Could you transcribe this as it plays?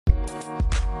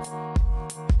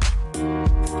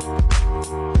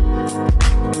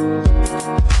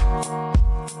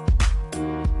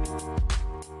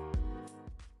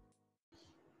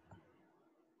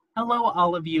Hello,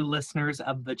 all of you listeners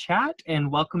of the chat,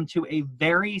 and welcome to a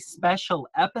very special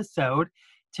episode.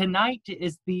 Tonight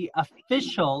is the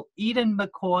official Eden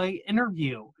McCoy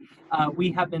interview.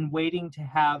 We have been waiting to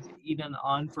have Eden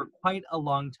on for quite a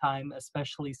long time,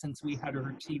 especially since we had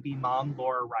her TV mom,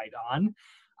 Laura, right on.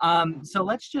 So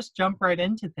let's just jump right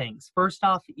into things. First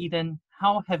off, Eden,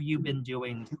 how have you been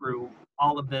doing through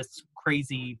all of this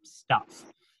crazy stuff?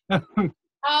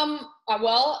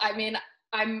 Well, I mean,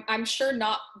 I'm sure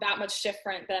not that much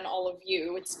different than all of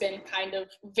you. It's been kind of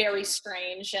very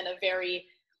strange and a very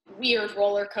weird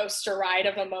roller coaster ride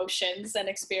of emotions and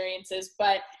experiences.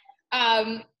 But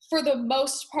for the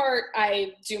most part,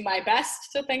 I do my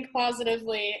best to think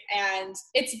positively, and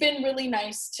it's been really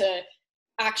nice to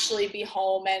actually be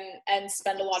home and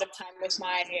spend a lot of time with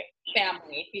my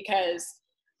family, because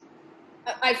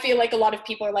I feel like a lot of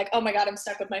people are like, oh my God, I'm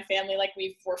stuck with my family. Like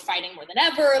we're fighting more than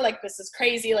ever. Like this is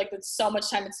crazy. Like it's so much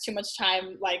time. It's too much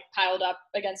time, like piled up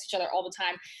against each other all the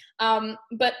time.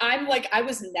 But I'm like, I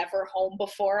was never home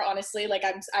before, honestly. Like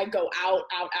I go out.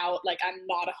 Like I'm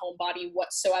not a homebody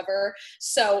whatsoever.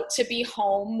 So to be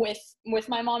home with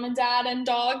my mom and dad and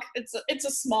dog, it's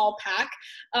a small pack.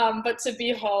 But to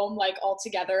be home like all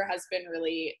together has been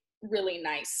really, really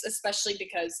nice, especially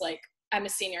because like I'm a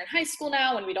senior in high school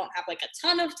now and we don't have like a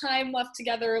ton of time left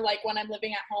together like when I'm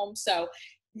living at home. So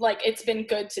like it's been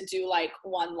good to do like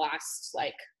one last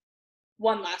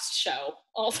show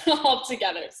all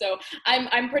together. So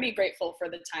I'm pretty grateful for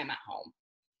the time at home.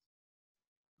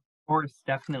 Of course,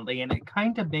 definitely. And it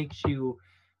kind of makes you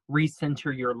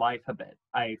recenter your life a bit,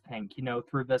 I think. You know,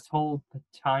 through this whole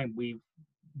time, we've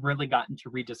really gotten to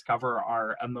rediscover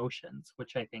our emotions,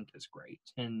 which I think is great,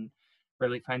 and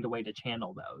really find a way to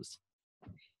channel those.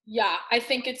 Yeah, I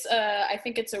think it's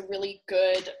a really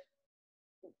good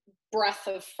breath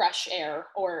of fresh air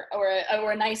or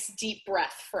a nice deep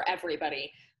breath for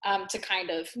everybody to kind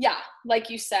of, yeah,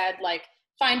 like you said, like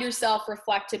find yourself,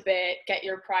 reflect a bit, get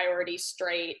your priorities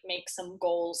straight, make some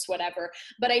goals, whatever.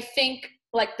 But I think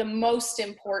like the most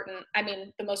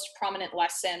prominent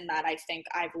lesson that I think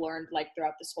I've learned like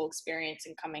throughout this whole experience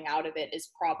and coming out of it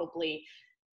is probably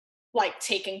like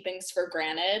taking things for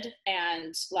granted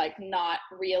and like not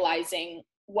realizing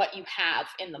what you have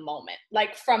in the moment,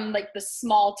 like from like the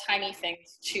small tiny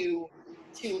things to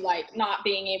like not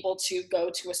being able to go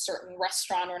to a certain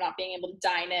restaurant or not being able to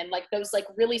dine in, like those like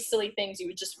really silly things you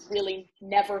would just really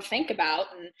never think about.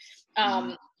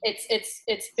 And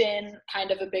it's been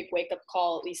kind of a big wake up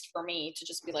call, at least for me, to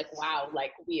just be like, wow,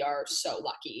 like we are so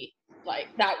lucky like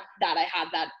that I had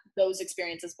those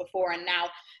experiences before, and now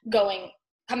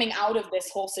coming out of this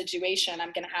whole situation,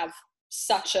 I'm going to have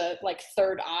such a like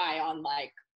third eye on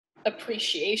like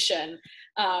appreciation.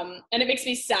 And it makes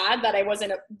me sad that I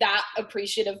wasn't that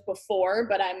appreciative before,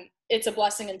 but it's a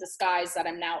blessing in disguise that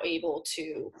I'm now able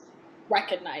to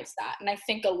recognize that. And I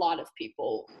think a lot of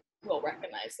people will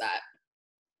recognize that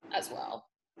as well.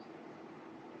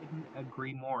 Couldn't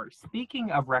agree more.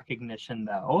 Speaking of recognition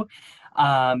though,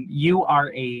 you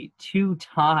are a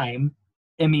 2-time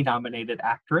Emmy-nominated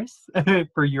actress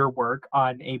for your work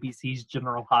on ABC's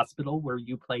General Hospital, where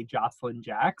you play Jocelyn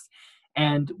Jacks.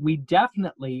 And we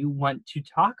definitely want to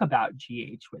talk about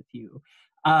GH with you.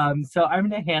 So I'm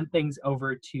going to hand things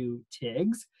over to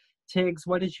Tiggs. Tiggs,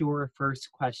 what is your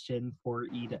first question for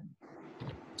Eden?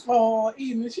 Oh,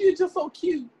 Eden, she's just so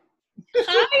cute.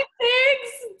 Hi,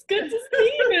 Tiggs. It's good to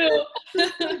see you.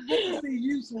 Good to see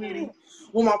you, sweetie.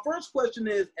 Well, my first question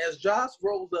is, as Joss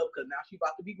grows up, because now she's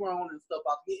about to be grown and stuff,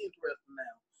 about to get interesting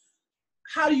now,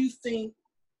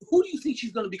 who do you think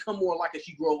she's going to become more like as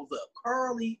she grows up,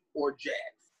 Carly or Jax?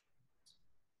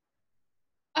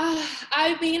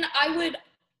 I mean,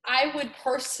 I would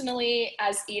personally,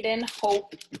 as Eden,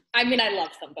 hope, I mean, I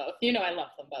love them both. You know I love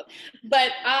them both.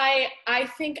 But I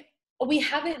think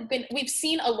we've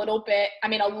seen a little bit, I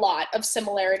mean, a lot of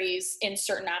similarities in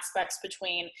certain aspects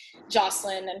between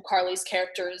Jocelyn and Carly's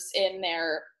characters in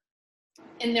their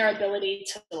ability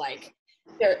to like,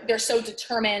 they're so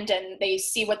determined and they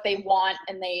see what they want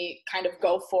and they kind of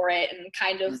go for it and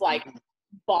kind of like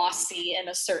bossy in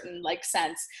a certain like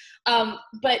sense.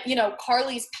 But you know,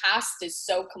 Carly's past is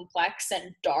so complex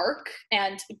and dark,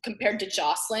 and compared to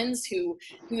Jocelyn's,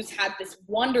 who's had this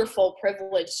wonderful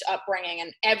privileged upbringing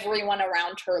and everyone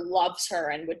around her loves her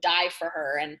and would die for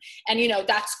her, and you know,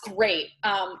 that's great.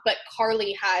 But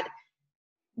Carly had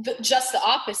just the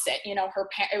opposite. You know,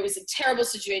 it was a terrible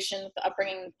situation with the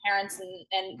upbringing of parents,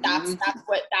 and that's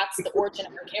the origin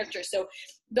of her character. So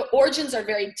the origins are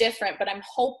very different, but I'm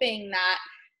hoping that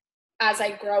as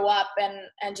I grow up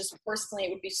and just personally,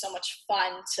 it would be so much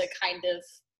fun to kind of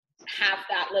have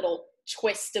that little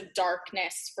twist of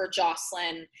darkness for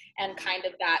Jocelyn and kind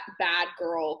of that bad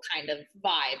girl kind of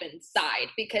vibe inside,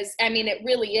 because I mean, it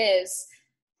really is.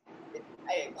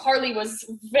 Carly was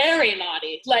very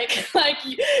naughty. Like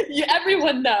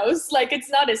everyone knows. Like, it's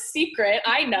not a secret.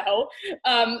 I know.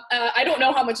 I don't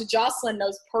know how much Jocelyn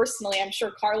knows personally. I'm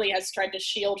sure Carly has tried to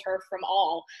shield her from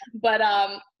all. But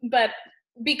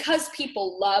because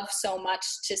people love so much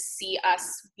to see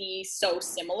us be so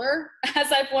similar, as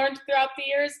I've learned throughout the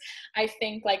years, I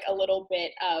think like a little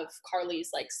bit of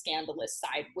Carly's like scandalous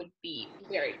side would be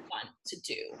very fun to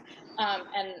do.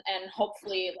 And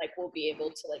hopefully like we'll be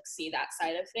able to like see that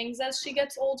side of things as she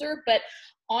gets older. But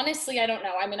honestly, I don't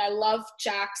know. I mean, I love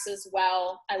Jax as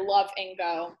well. I love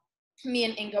Ingo. Me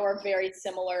and Ingo are very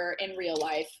similar in real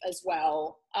life as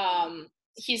well.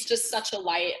 He's just such a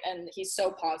light, and he's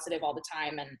so positive all the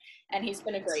time, and he's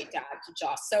been a great dad to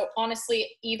Joss. So honestly,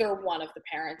 either one of the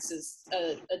parents is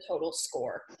a total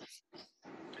score.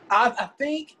 I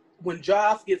think when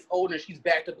Joss gets older and she's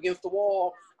backed up against the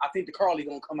wall, I think the Carly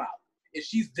gonna come out. If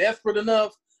she's desperate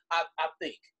enough, I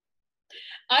think.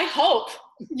 I hope.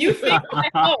 You think? I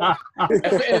hope.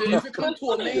 If it comes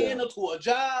to a man or to a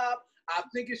job, I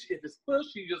think if it's push,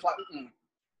 she's just like,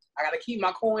 I gotta keep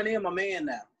my coin in my man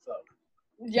now. So.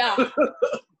 Yeah.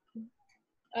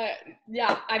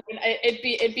 Yeah, I mean,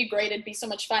 it'd be great. It'd be so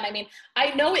much fun. I mean,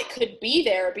 I know it could be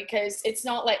there because it's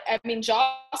not like, I mean,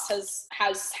 Joss has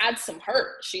had some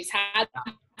hurt. She's had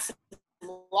some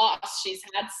loss. She's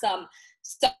had some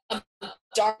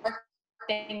dark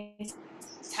things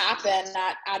happen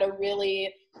at a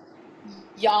really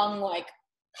young, like,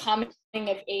 coming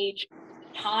of age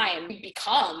time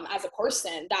become as a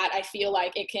person, that I feel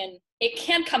like it can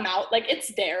come out. Like,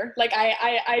 it's there. Like,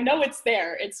 I know it's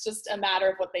there. It's just a matter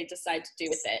of what they decide to do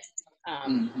with it.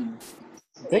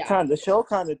 The show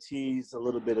kind of teased a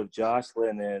little bit of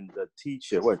Jocelyn and the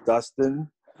teacher,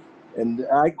 Dustin, and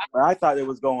I thought it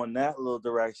was going that little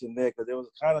direction there, because there was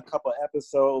kind of a couple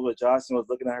episodes where Jocelyn was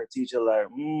looking at her teacher like,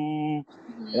 and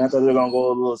I thought they were gonna go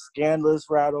a little scandalous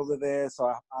route over there. So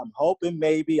I'm hoping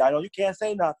maybe, I know you can't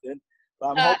say nothing,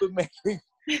 but I'm hoping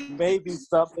maybe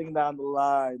something down the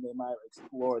line they might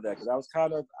explore that, because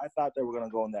I thought they were going to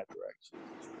go in that direction.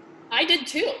 I did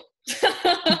too.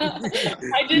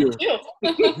 I did too.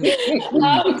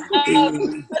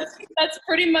 That's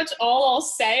pretty much all I'll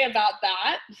say about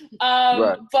that.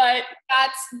 Right. But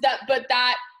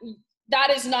that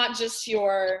is not just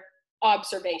your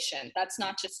observation. That's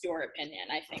not just your opinion.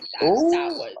 I think that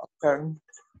was okay.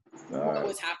 What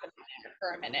was happening there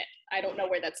for a minute. I don't know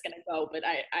where that's going to go, but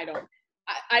I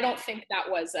don't think that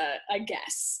was a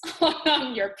guess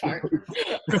on your part.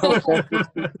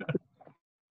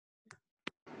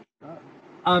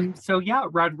 So yeah,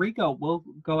 Rodrigo, we'll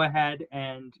go ahead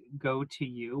and go to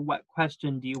you. What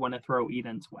question do you want to throw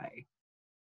Eden's way?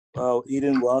 Well,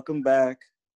 Eden, welcome back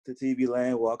to TV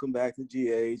Land. Welcome back to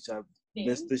GH. I've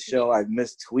missed the show. I've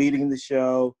missed tweeting the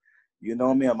show. You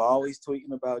know me, I'm always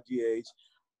tweeting about GH.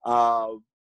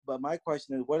 But my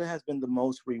question is, what has been the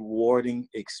most rewarding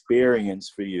experience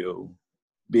for you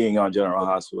being on General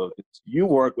Hospital? You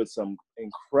work with some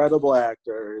incredible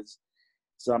actors,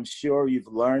 so I'm sure you've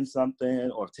learned something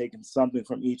or taken something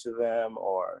from each of them.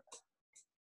 Or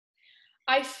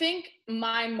I think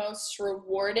my most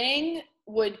rewarding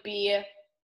would be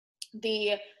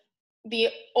the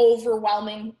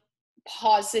overwhelming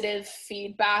positive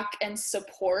feedback and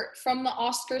support from the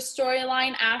Oscar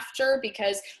storyline after,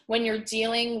 because when you're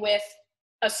dealing with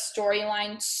a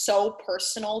storyline so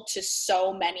personal to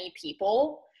so many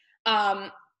people,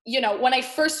 when I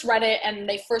first read it and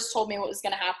they first told me what was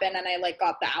going to happen, and I like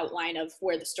got the outline of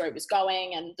where the story was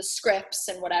going and the scripts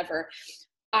and whatever,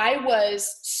 I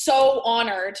was so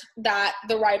honored that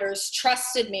the writers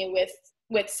trusted me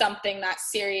with something that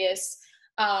serious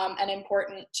and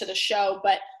important to the show.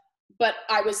 But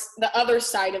I was, the other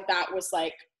side of that was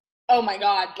like, oh my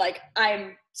God, like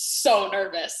I'm so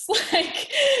nervous,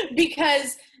 like,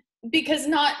 because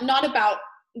not about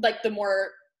like the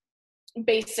more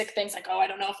basic things like, oh, I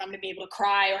don't know if I'm gonna be able to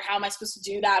cry, or how am I supposed to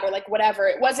do that, or like whatever.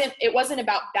 It wasn't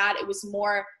about that. It was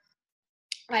more,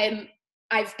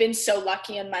 I've been so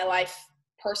lucky in my life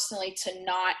personally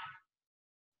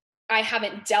I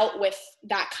haven't dealt with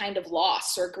that kind of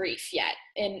loss or grief yet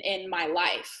in my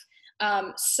life.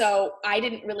 So I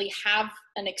didn't really have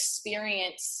an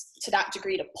experience to that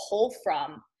degree to pull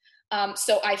from.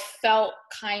 So I felt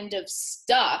kind of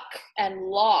stuck and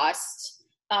lost,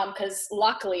 because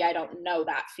luckily I don't know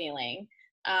that feeling.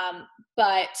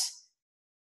 But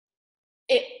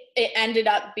it ended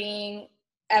up being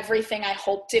everything I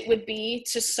hoped it would be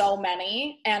to so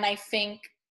many. And I think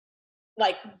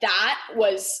like that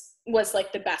was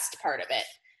like the best part of it.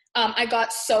 I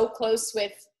got so close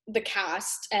with the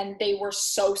cast and they were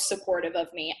so supportive of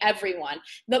me, everyone.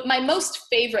 My most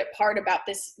favorite part about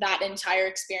that entire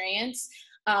experience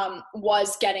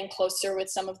was getting closer with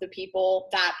some of the people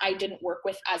that I didn't work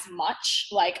with as much.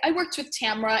 Like I worked with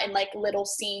Tamra in like little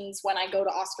scenes when I go to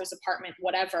Oscar's apartment,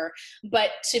 whatever,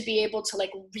 but to be able to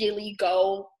like really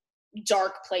go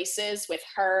dark places with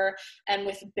her and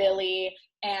with Billy,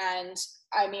 and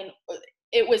I mean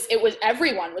it was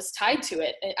everyone was tied to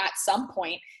it at some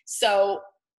point. So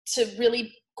to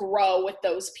really grow with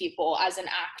those people as an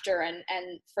actor and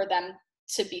for them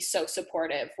to be so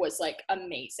supportive was like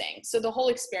amazing. So the whole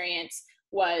experience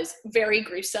was very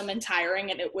gruesome and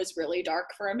tiring, and it was really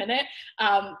dark for a minute.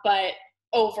 But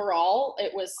overall,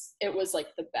 it was like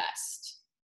the best.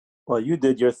 Well, you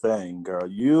did your thing, girl.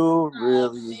 You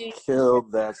really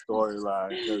killed that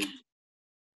storyline.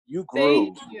 You grew.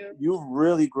 Thank you. You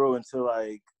really grew into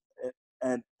like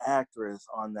an actress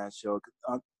on that show.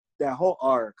 That whole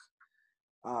arc,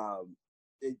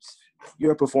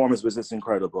 your performance was just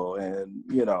incredible. And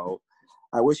you know,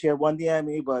 I wish you had won the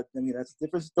Emmy, but I mean that's a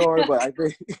different story. But I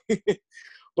think,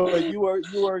 but you were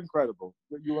incredible.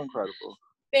 You were incredible.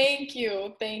 Thank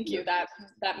you. Yeah.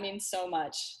 That means so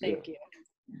much. Thank you.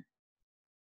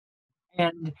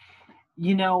 And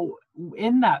you know,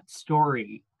 in that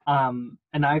story, and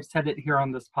I've said it here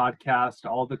on this podcast,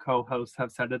 all the co-hosts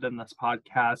have said it in this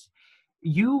podcast,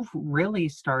 you've really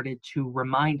started to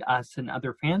remind us and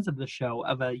other fans of the show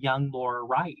of a young Laura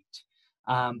Wright,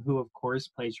 who of course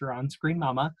plays your on-screen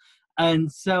mama. And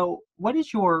so what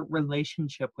is your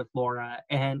relationship with Laura,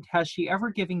 and has she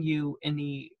ever given you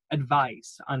any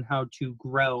advice on how to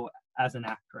grow as an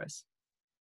actress?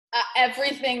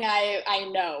 Everything I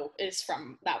know is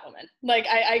from that woman. Like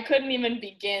I couldn't even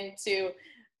begin to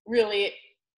really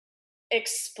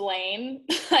explain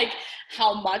like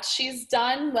how much she's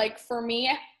done like for me.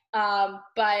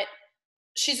 But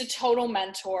she's a total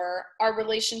mentor. Our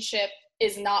relationship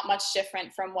is not much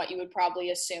different from what you would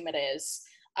probably assume it is.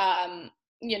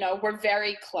 You know, we're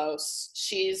very close.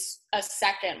 She's a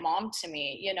second mom to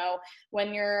me. You know,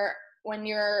 when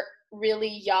you're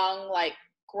really young, like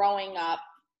growing up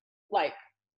like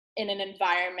in an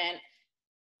environment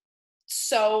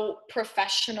so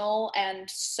professional and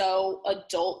so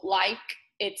adult-like,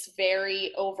 it's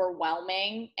very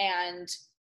overwhelming. And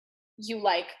you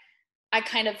like, I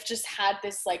kind of just had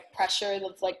this like pressure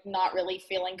of like not really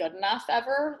feeling good enough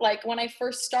ever, like when I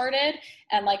first started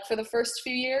and like for the first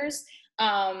few years.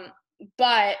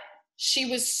 But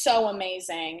she was so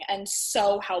amazing and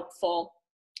so helpful.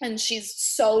 And she's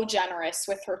so generous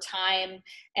with her time,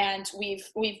 and we've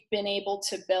been able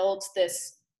to build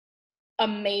this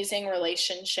amazing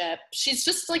relationship. She's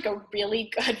just like a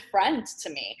really good friend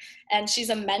to me, and she's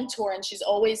a mentor, and she's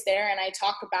always there. And I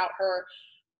talk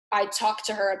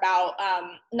to her about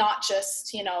not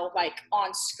just, you know, like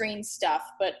on screen stuff,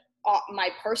 but my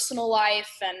personal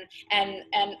life, and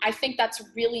I think that's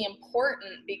really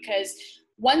important, because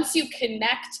once you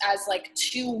connect as like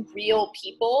two real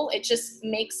people, it just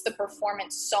makes the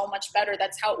performance so much better.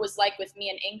 That's how it was like with me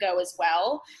and Ingo as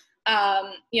well.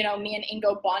 You know, me and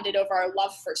Ingo bonded over our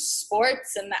love for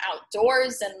sports and the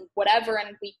outdoors and whatever.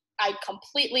 And I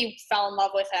completely fell in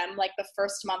love with him like the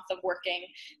first month of working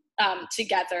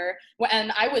together.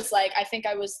 And I was like, I think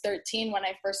I was 13 when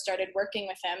I first started working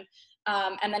with him.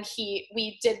 And then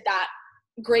we did that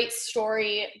great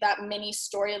story, that mini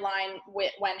storyline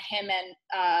when him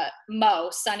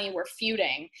and Sonny were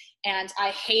feuding, and I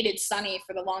hated Sonny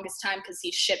for the longest time because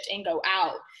he shipped Ingo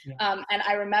out. Yeah. And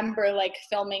I remember like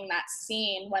filming that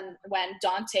scene when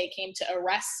Dante came to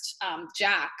arrest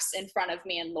Jax in front of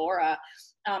me and Laura.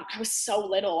 I was so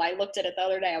little. I looked at it the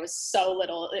other day. I was so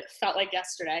little. It felt like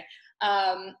yesterday.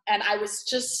 And I was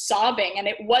just sobbing, and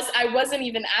I wasn't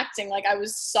even acting, like I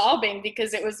was sobbing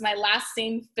because it was my last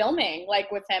scene filming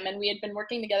like with him, and we had been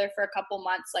working together for a couple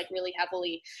months, like really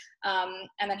heavily.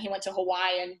 And then he went to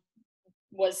Hawaii and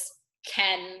was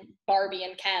Barbie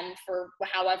and Ken for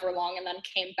however long, and then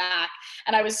came back.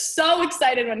 And I was so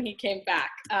excited when he came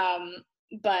back.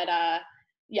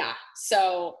 Yeah,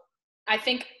 so I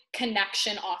think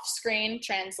connection off screen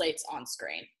translates on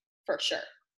screen for sure.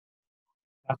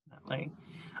 Definitely.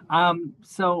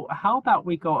 So how about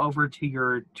we go over to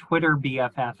your Twitter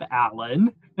BFF,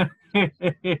 Alan?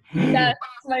 That's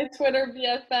my Twitter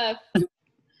BFF.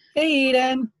 Hey,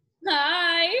 Eden.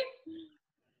 Hi.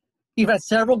 You've had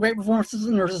several great performances at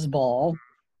the Nurses Ball.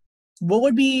 What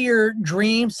would be your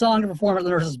dream song to perform at the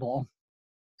Nurses Ball?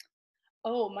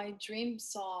 Oh, my dream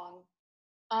song.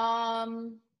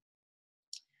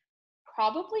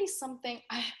 Probably something,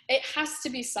 it has to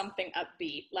be something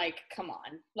upbeat. Like, come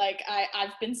on. Like,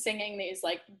 I've been singing these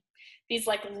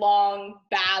long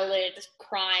ballad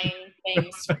crying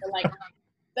things for like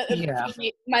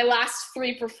my last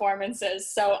 3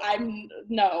 performances. So I'm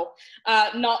no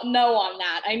on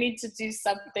that. I need to do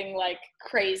something like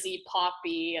crazy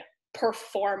poppy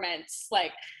performance.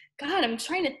 Like, God, I'm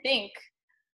trying to think.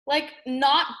 Like,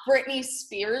 not Britney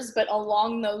Spears, but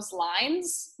along those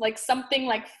lines, like something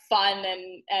like fun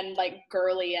and like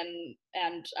girly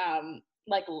and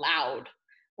like loud,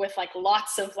 with like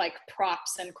lots of like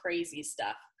props and crazy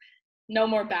stuff. No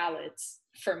more ballads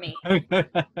for me.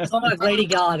 Something like Lady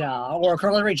Gaga or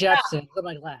Carly Rae Jepsen, something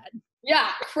like that. Yeah,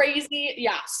 crazy.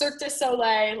 Yeah, Cirque du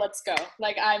Soleil. Let's go.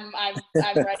 Like, I'm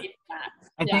ready for that.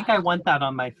 I think I want that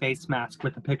on my face mask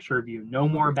with a picture of you. No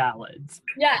more ballads.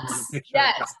 Yes.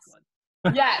 Yes.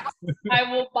 Yes. I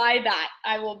will buy that.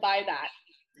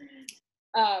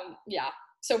 Yeah.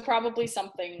 So probably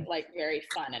something like very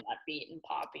fun and upbeat and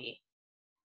poppy.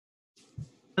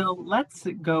 So let's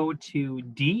go to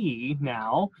Dee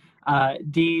now.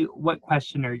 Dee, what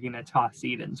question are you going to toss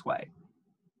Eden's way?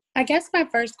 I guess my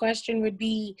first question would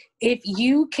be, if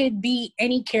you could be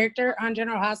any character on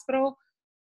General Hospital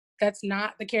that's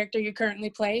not the character you currently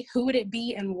play, who would it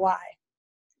be and why?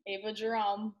 Ava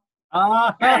Jerome.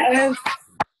 Yes.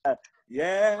 I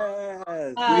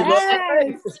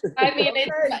mean,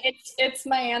 it's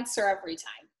my answer every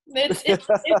time.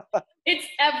 It's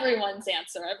everyone's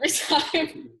answer every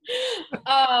time.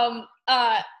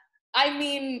 I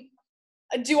mean,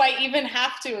 do I even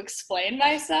have to explain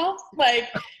myself? Like,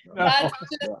 that's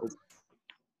just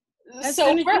as so.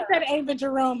 soon as you said Ava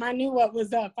Jerome, I knew what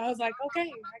was up. I was like, okay,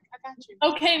 I got you.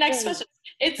 Okay, next question.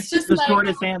 It's just the like,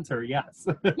 shortest answer, yes.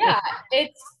 Yeah,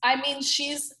 I mean,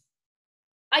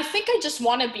 I think I just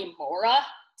want to be Maura,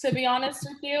 to be honest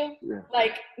with you. Yeah.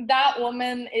 Like, that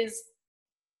woman is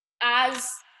as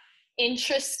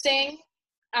interesting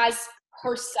as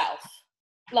herself.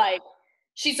 Like,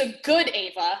 she's a good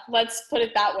Ava, let's put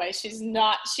it that way. She's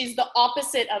the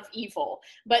opposite of evil,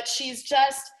 but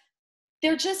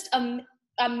they're just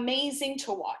amazing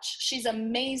to watch. She's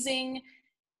amazing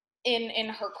in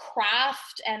her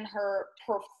craft and her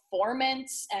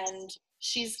performance, and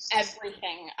she's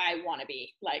everything I want to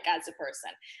be, like, as a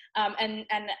person. And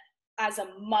as a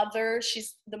mother,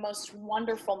 she's the most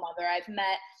wonderful mother I've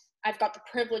met. I've got the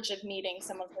privilege of meeting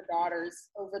some of her daughters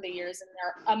over the years, and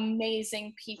they're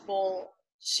amazing people.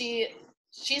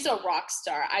 She's a rock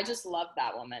star. I just love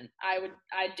that woman.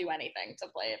 I'd do anything to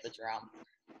play Ava Jerome.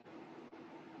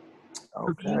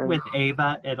 For me, with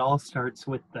Ava, it all starts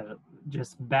with the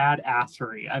just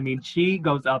badassery. I mean, she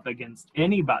goes up against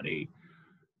anybody.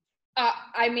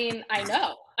 I mean, I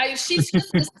know. She's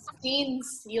just a scene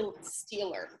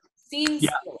stealer. Scene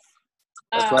stealer.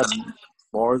 That's why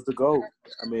Maura's the GOAT.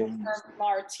 I mean, her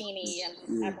martini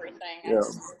and everything. Yeah.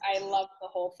 I love the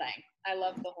whole thing.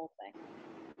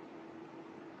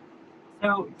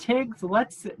 So, Tiggs,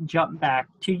 let's jump back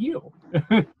to you.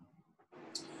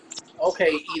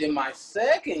 Okay, Eden, my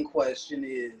second question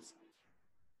is,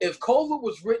 if COVID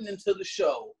was written into the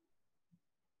show,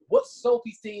 what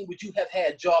soapy scene would you have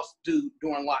had Joss do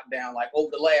during lockdown, like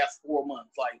over the last 4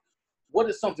 months? Like, what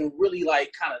is something really,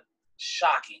 like, kind of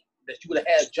shocking that you would have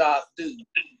had Joss do?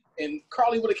 And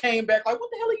Carly would have came back like,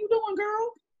 what the hell are you doing,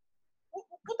 girl?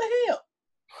 What the hell?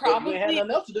 Probably you had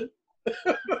nothing else to do.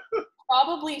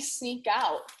 Probably sneak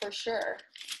out, for sure.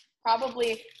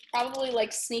 Probably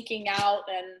like sneaking out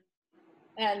and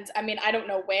I mean, I don't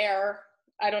know where.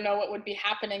 I don't know what would be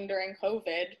happening during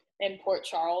COVID in Port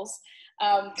Charles.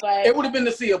 But it would have been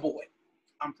to see a boy.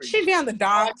 I'm pretty She'd be on the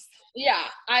dogs. Yeah,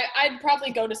 I'd probably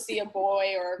go to see a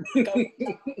boy or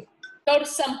go to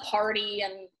some party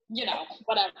and, you know,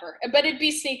 whatever. But it'd be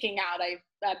sneaking out.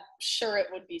 I'm sure it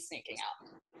would be sneaking out.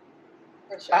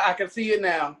 For sure. I can see it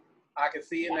now.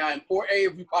 In Port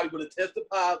Avery, probably would have tested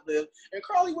positive. And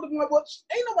Carly would have been like, well,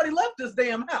 ain't nobody left this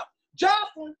damn house.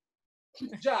 Jocelyn.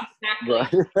 Exactly.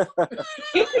 Right.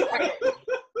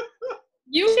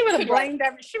 She would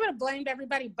have blamed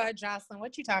everybody but Jocelyn.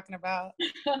 What you talking about?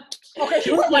 Okay,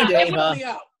 she would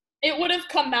have It would have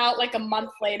come out like a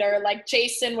month later. Like,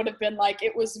 Jason would have been like,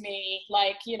 it was me.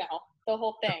 Like, you know, the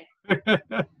whole thing.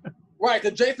 Right,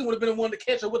 because Jason would have been the one to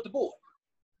catch her with the boy.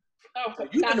 Oh, so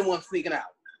you've been the one sneaking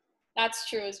out. That's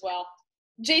true as well.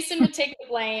 Jason would take the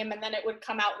blame, and then it would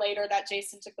come out later that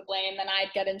Jason took the blame, then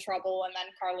I'd get in trouble, and then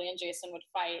Carly and Jason would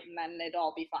fight, and then it'd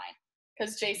all be fine.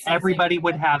 Because Jason. Everybody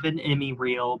would have an Emmy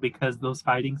reel because those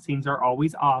fighting scenes are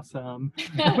always awesome.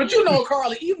 But you know,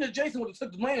 Carly, even if Jason would have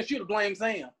took the blame, she'd have blamed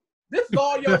Sam. This is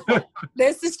all your fault.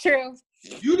 This is true.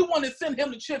 You the one that sent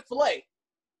him to Chick-fil-A.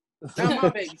 Now my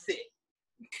baby sick.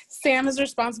 Sam is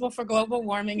responsible for global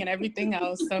warming and everything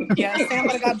else. So yeah, Sam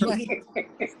would have got blamed.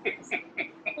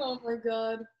 Oh my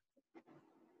God.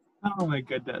 Oh my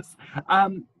goodness.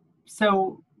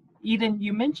 So Eden,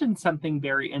 you mentioned something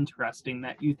very interesting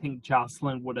that you think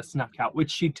Jocelyn would have snuck out,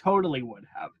 which she totally would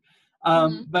have.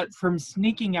 But from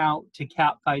sneaking out to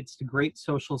catfights to great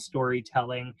social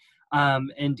storytelling,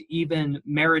 and even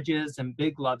marriages and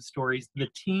big love stories, the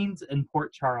teens in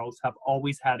Port Charles have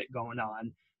always had it going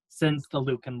on since the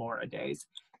Luke and Laura days.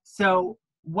 So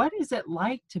what is it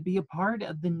like to be a part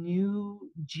of the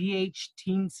new GH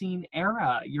teen scene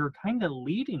era? You're kind of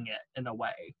leading it in a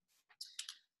way.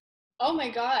 Oh my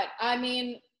God. I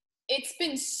mean, it's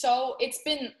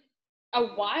been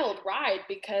a wild ride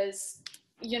because,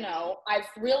 you know, I've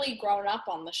really grown up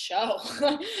on the show.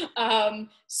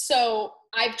 So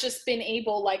I've just been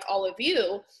able, like all of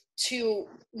you, to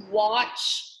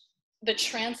watch the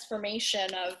transformation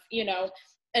of, you know,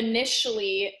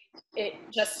 initially it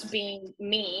just being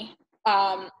me,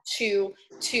 to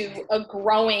a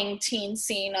growing teen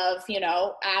scene of, you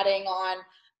know, adding on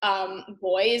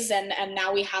boys, and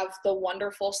now we have the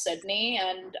wonderful Sydney,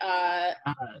 and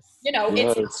Yes. you know,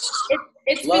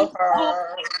 it's Love been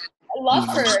her. I love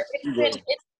her.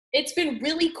 It's been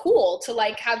really cool to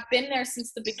like have been there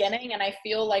since the beginning, and I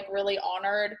feel like really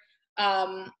honored.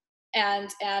 And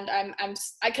I'm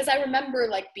because I remember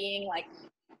like being like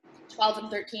 12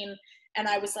 and 13, and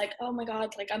I was like, oh my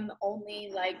God, like I'm the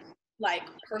only like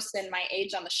person my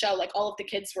age on the show. Like all of the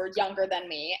kids were younger than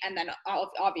me, and then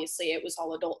obviously it was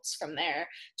all adults from there,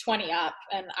 20 up,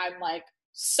 and I'm like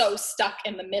so stuck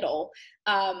in the middle.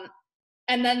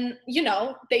 And then, you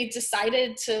know, they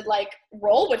decided to like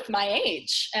roll with my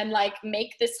age and like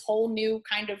make this whole new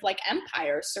kind of like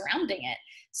empire surrounding it.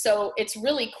 So it's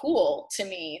really cool to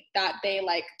me that they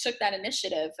like took that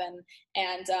initiative,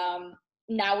 and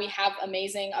now we have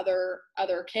amazing other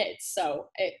kids. So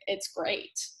it's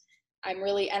great. I'm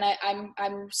really, and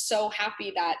I'm so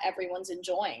happy that everyone's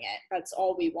enjoying it. That's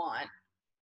all we want.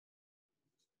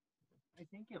 I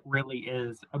think it really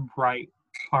is a bright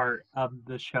part of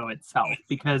the show itself,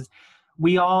 because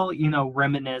we all, you know,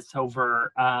 reminisce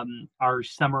over our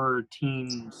summer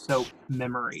teen soap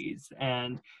memories,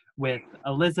 and with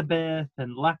Elizabeth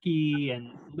and Lucky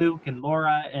and Luke and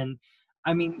Laura, and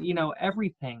I mean, you know,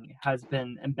 everything has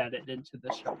been embedded into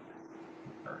the show.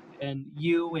 And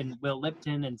you and Will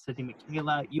Lipton and Sydney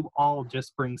Michaela, you all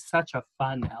just bring such a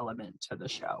fun element to the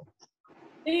show.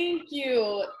 Thank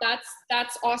you.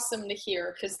 That's awesome to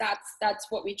hear, because that's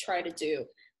what we try to do.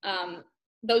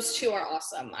 Those two are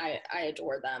awesome. I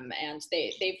adore them, and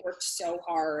they've worked so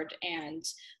hard, and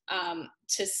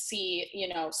to see, you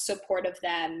know, support of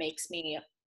them makes me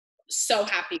so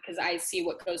happy, because I see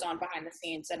what goes on behind the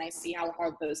scenes, and I see how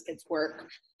hard those kids work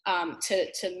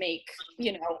to make,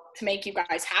 you know, to make you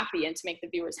guys happy and to make the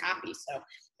viewers happy. So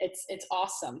it's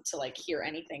awesome to like hear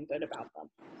anything good about them.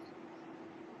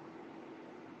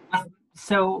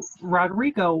 So,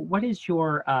 Rodrigo, what is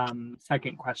your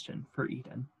second question for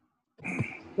Eden?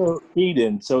 So,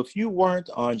 Eden, so if you weren't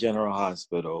on General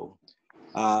Hospital,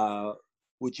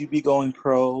 would you be going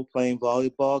pro playing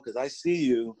volleyball? Because I see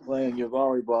you playing your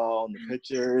volleyball in the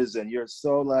pictures, and you're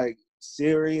so like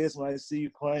serious when I see you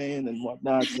playing and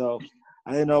whatnot. So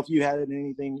I didn't know if you had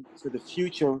anything for the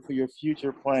future, for your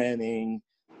future planning,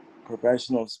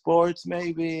 professional sports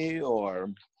maybe,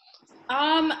 or.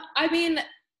 I mean,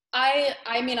 I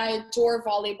adore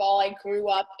volleyball. I grew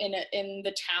up in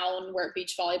the town where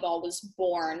beach volleyball was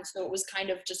born, so it was kind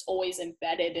of just always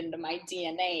embedded into my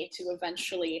DNA to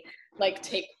eventually like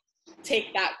take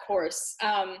that course.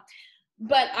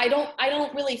 But I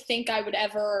don't really think I would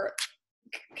ever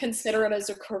consider it as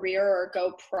a career or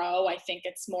go pro. I think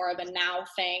it's more of a now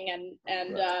thing,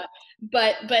 and Right.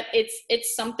 But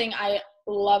it's something I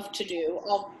love to do.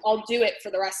 I'll do it for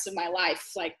the rest of my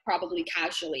life, like probably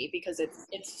casually, because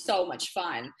it's so much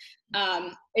fun.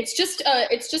 It's just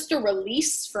a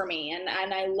release for me,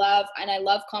 and I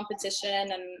love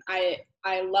competition, and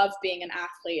I love being an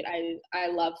athlete. I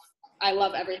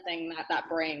love everything that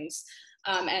brings,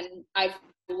 and I've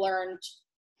learned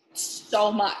so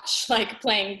much like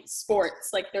playing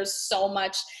sports. Like there's so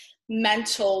much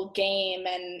mental game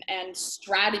and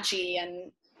strategy,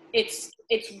 and it's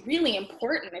really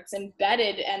important. It's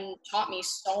embedded and taught me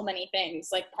so many things,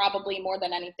 like probably more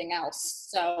than anything else.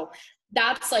 So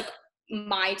that's like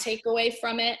my takeaway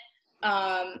from it.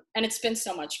 And it's been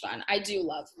so much fun. I do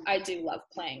love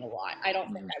playing a lot. I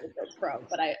don't think I would go pro,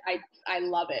 but I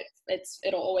love it.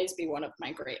 It'll always be one of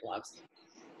my great loves.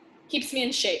 Keeps me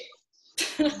in shape.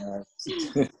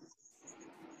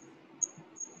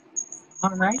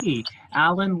 Alrighty,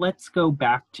 Alan, let's go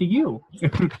back to you.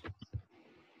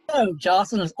 So,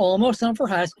 Jocelyn is almost done for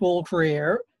high school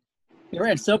career.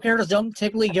 And so characters don't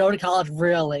typically go to college,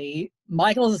 really.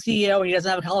 Michael is a CEO and he doesn't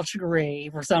have a college degree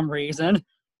for some reason.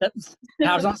 That's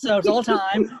happens on soaps all the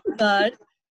time. But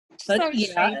So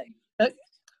yeah, shady.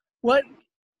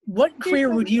 what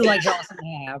career would you like Jocelyn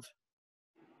to have?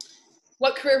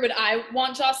 What career would I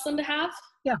want Jocelyn to have?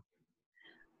 Yeah.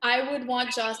 I would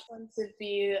want Jocelyn to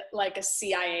be like a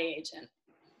CIA agent.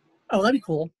 Oh, that'd be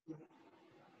cool.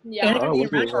 Yeah. And it could be a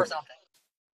what's it mentor or like? something.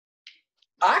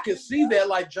 I could see that,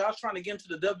 like Josh trying to get into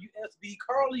the WSB.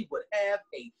 Carly would have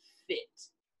a fit.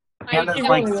 Hannah's I-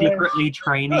 like secretly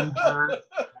training her.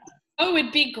 Oh,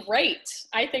 it'd be great.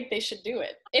 I think they should do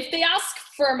it. If they ask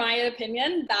for my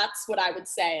opinion, that's what I would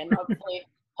say, and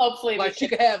hopefully, Like she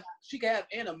could have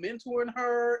Anna mentoring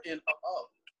her, and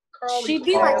Carly.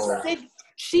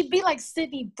 She'd be like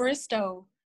Sydney Bristow,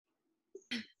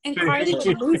 and Carly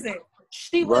would lose it.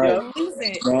 She would lose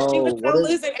it. She would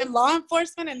lose it in law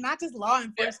enforcement, and not just law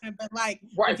enforcement, but like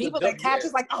the people that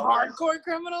catches like hardcore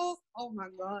criminals. Oh my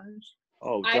gosh!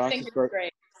 Oh, I think it's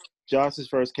great. Josh's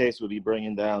first case would be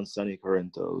bringing down Sonny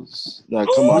Corinthos. Now,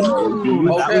 come on. Ooh,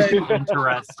 that would Okay. be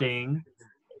interesting.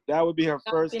 That would be her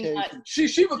first case.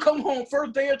 She would come home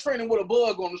first day of training with a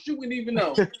bug on her. She wouldn't even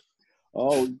know.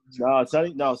 Oh,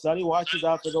 Sonny watches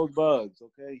out for those bugs,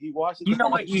 okay? He watches. You know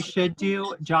what you should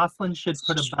do? Jocelyn should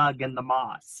put a bug in the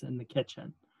moss in the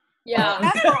kitchen. Yeah.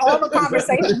 That's where all the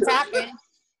conversations happen.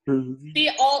 See,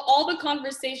 all the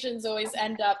conversations always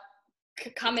end up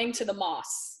coming to the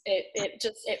moss.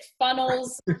 It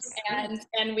funnels,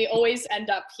 and we always end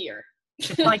up here.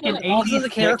 It's like an 80s Also the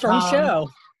character on the sitcom. show.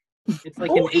 It's like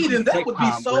Oh, an 80s Eden, that would be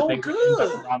sitcom so where they would end good.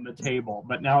 up around the table,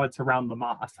 but now it's around the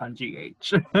moss on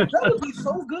GH. That would be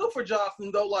so good for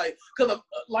Jocelyn, though. Like, cause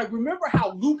like remember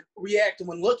how Luke reacted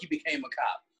when Lucky became a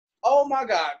cop? Oh my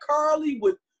God, Carly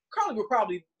would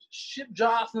probably ship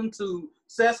Jocelyn to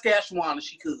Saskatchewan if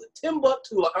she could.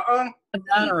 Timbuktu, like A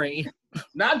nunnery.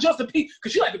 not just the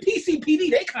because she like the PCPD,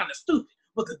 they kind of stupid,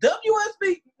 but the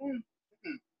WSB.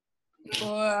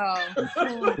 Wow.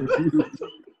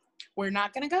 We're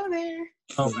not gonna go there.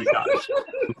 Oh my gosh.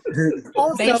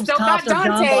 All They soaps still got cops are done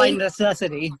by Dante.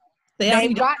 necessity. They They've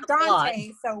haven't got done a lot.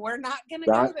 Dante, so we're not gonna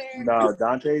go there. No,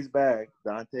 Dante's back.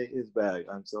 Dante is back.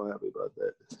 I'm so happy about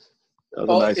that. That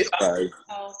was a nice surprise.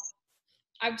 Oh,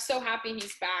 I'm so happy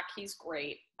he's back. He's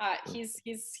great. He's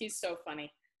so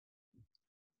funny.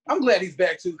 I'm glad he's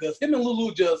back too, because him and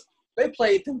Lulu they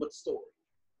played him with the story.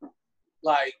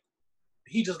 Like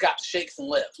he just got the shakes and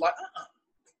left. Like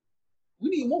we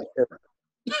need more.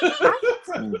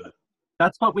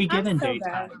 That's what we get I'm in so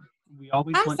daytime. bad. We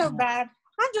always I'm want so more. bad.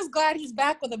 I'm just glad he's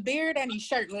back with a beard and he's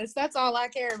shirtless. That's all I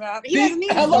care about. He doesn't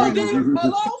need a Hello, storyline. dude.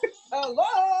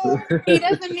 Hello. He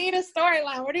doesn't need a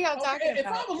storyline. What are y'all talking If I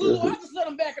about? was Lulu, I'd just let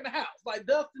him back in the house. Like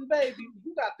Dustin, baby,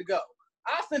 you got to go.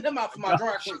 I send him out for my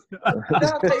dry cleaning.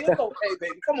 Dante, it's okay,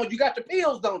 baby. Come on, you got the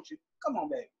pills, don't you? Come on,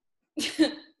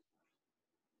 baby.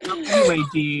 Anyway,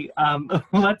 Dee,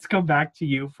 let's go back to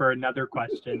you for another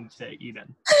question to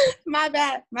Eden. My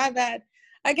bad.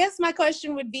 I guess my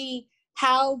question would be,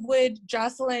 how would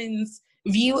Jocelyn's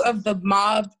view of the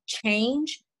mob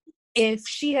change if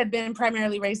she had been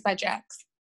primarily raised by Jax?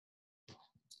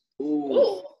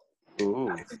 Ooh,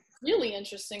 Ooh. that's a really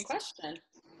interesting question.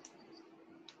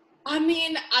 I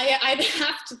mean, I'd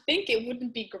have to think it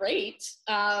wouldn't be great.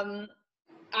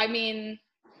 I mean,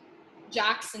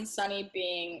 Jax and Sonny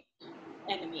being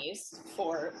enemies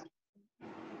before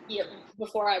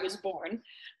I was born.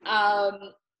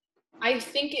 I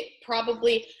think it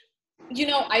probably,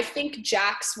 I think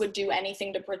Jax would do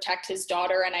anything to protect his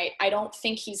daughter, and I don't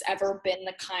think he's ever been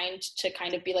the kind to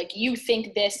kind of be like, you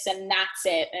think this and that's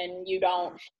it, and you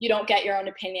don't get your own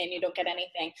opinion, you don't get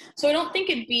anything. So I don't think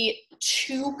it'd be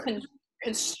too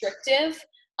constrictive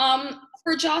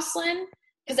for Jocelyn,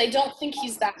 because I don't think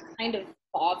he's that kind of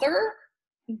father,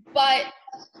 but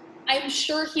I'm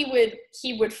sure he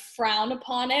would frown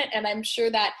upon it, and I'm sure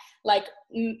that like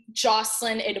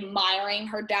Jocelyn admiring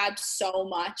her dad so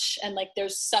much, and like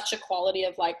there's such a quality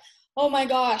of like, oh my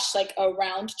gosh, like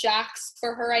around Jax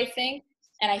for her, I think.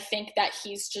 And I think that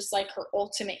he's just like her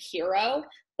ultimate hero,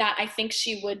 that I think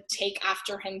she would take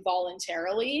after him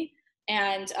voluntarily,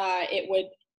 and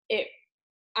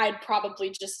I'd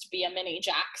probably just be a mini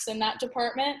Jax in that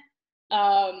department.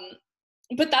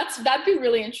 But that'd be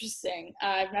really interesting.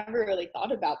 I've never really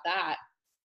thought about that.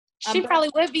 She probably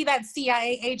would be that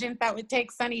CIA agent that would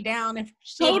take Sonny down if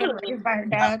she had been raised by her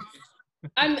dad.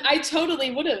 I totally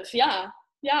would have.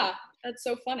 Yeah. That's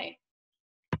so funny.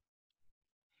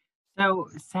 So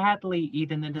sadly,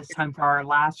 Eden, it is time for our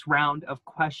last round of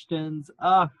questions.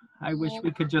 I wish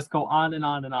we could just go on and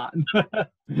on and on.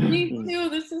 Me too.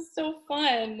 This is so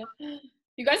fun.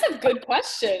 You guys have good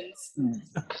questions.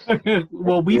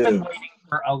 Well, we've been waiting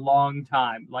for a long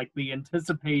time. Like, the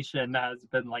anticipation has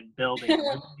been like building. We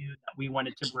knew that we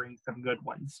wanted to bring some good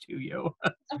ones to you.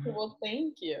 Well,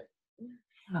 thank you.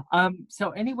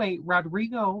 So anyway,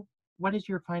 Rodrigo, what is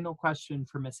your final question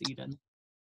for Miss Eden?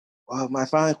 Well, my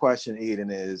final question, Eden,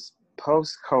 is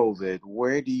post-COVID,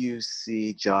 where do you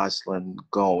see Jocelyn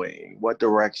going? What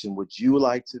direction would you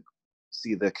like to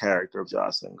see the character of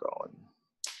Jocelyn going?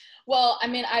 Well, I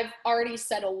mean, I've already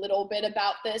said a little bit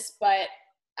about this, but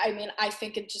I mean, I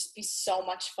think it'd just be so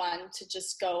much fun to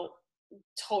just go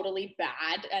totally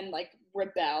bad and like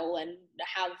rebel and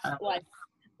have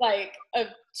like a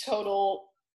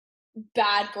total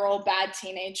bad girl, bad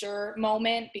teenager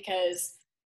moment, because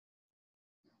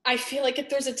I feel like if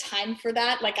there's a time for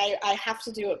that, like I have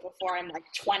to do it before I'm like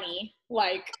 20.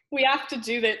 Like, we have to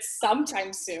do that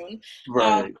sometime soon.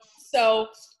 Right. So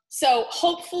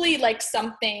hopefully like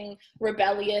something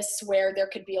rebellious where there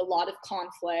could be a lot of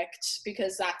conflict,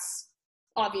 because that's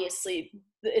obviously,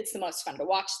 it's the most fun to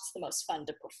watch. It's the most fun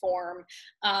to perform.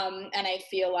 And I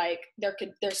feel like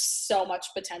there's so much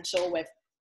potential with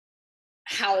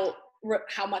how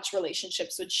much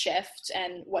relationships would shift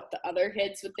and what the other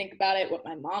kids would think about it, what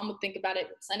my mom would think about it,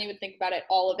 what Sunny would think about it,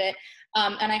 all of it.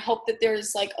 And I hope that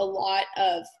there's like a lot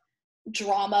of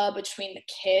drama between the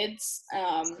kids,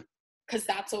 because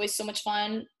that's always so much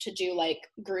fun to do, like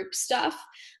group stuff.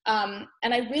 And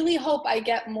I really hope I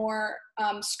get more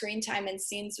screen time and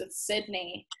scenes with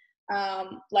Sydney,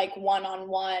 like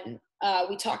one-on-one.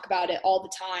 We talk about it all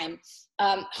the time.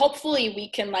 Hopefully we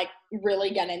can like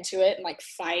really get into it and like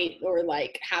fight, or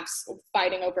like have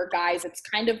fighting over guys. It's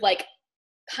kind of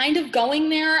going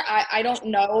there. I don't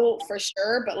know for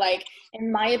sure, but like,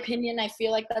 in my opinion, I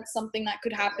feel like that's something that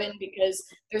could happen, because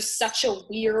there's such a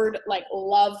weird like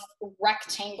love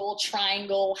rectangle,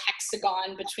 triangle,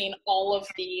 hexagon between all of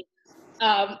the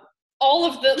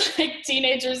like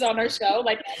teenagers on our show.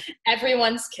 Like,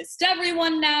 everyone's kissed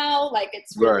everyone now. Like,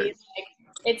 it's really Right.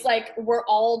 it's like we're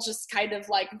all just kind of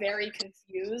like very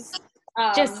confused.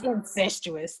 Just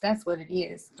incestuous. That's what it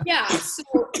is. Yeah.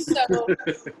 So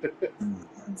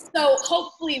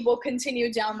hopefully we'll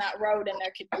continue down that road, and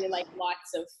there could be like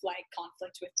lots of like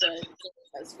conflict with the kids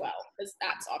as well, because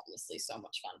that's obviously so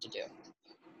much fun to do.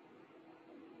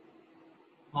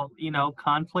 Well, you know,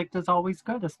 conflict is always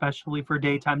good, especially for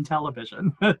daytime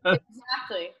television.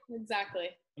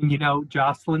 Exactly. And you know,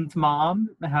 Jocelyn's mom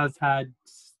has had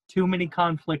too many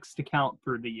conflicts to count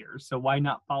through the years, so why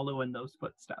not follow in those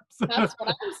footsteps? That's what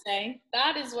I'm saying.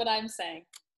 That is what I'm saying.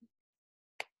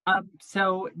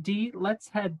 So Dee, let's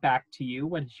head back to you.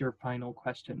 What is your final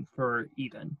question for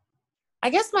Eden? I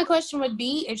guess my question would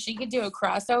be if she could do a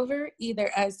crossover,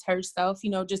 either as herself, you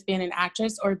know, just being an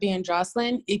actress, or being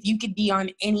Jocelyn. If you could be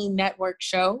on any network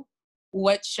show,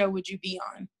 what show would you be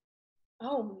on?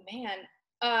 Oh man.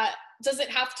 Does it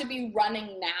have to be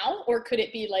running now, or could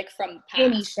it be like from past?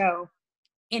 Any show.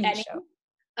 Any show.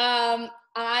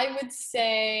 I would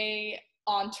say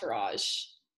Entourage.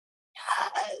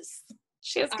 Yes.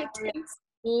 She has good taste.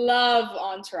 Love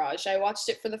Entourage. I watched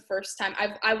it for the first time.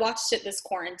 I watched it this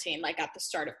quarantine, like at the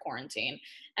start of quarantine,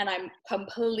 and I'm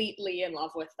completely in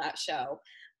love with that show.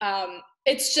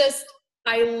 It's just,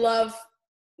 I love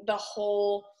the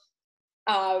whole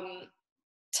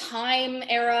time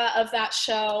era of that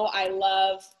show. I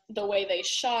love the way they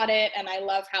shot it, and I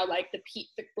love how like the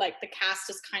cast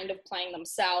is kind of playing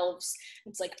themselves.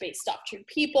 It's like based off true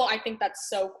people. I think that's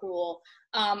so cool.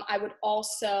 I would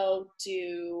also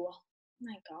do, oh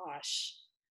my gosh,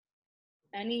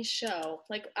 any show.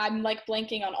 Like, I'm like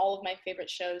blanking on all of my favorite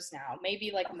shows now.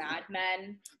 Maybe like Mad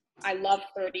Men. I love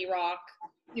 30 Rock,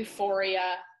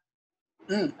 Euphoria.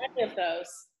 Any of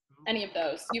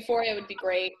those. Euphoria would be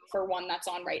great for one that's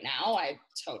on right now. I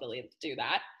totally do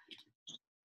that.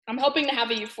 I'm hoping to have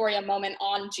a Euphoria moment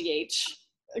on GH.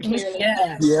 Clearly.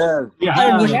 Yeah.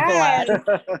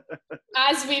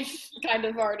 As we've kind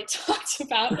of already talked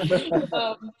about.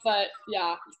 But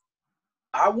yeah.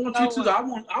 I want you to.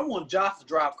 I want Josh to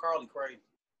drive Carly crazy.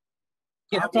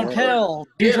 Get some pills,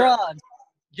 do drugs.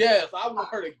 Yes, I want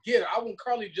her to get her. I want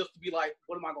Carly just to be like,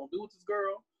 what am I gonna do with this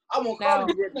girl? I want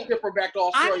Carly to ship her back to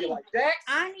Australia like that.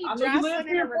 I need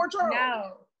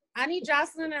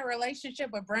Jocelyn in a relationship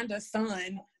with Brenda's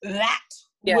son. That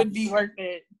would be worth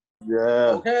it.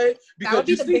 Yeah. Okay. Because that would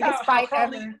be the biggest fight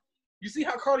ever. You see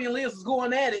how Carly and Liz is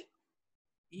going at it.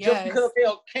 Yes. Just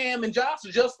because Cam and Josh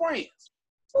are just friends.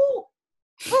 Ooh.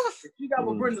 If she got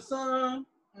with Brenda's son,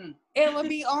 It would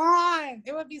be on.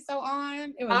 It would be so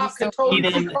on. It would I be so could totally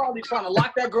Eden. see Carly trying to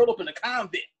lock that girl up in a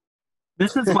convent.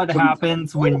 This is what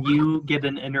happens when you get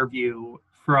an interview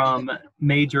from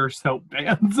major soap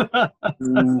bands. No,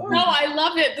 I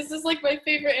love it. This is like my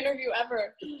favorite interview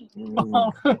ever.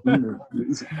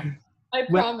 I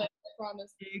promise. I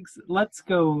promise. Diggs, let's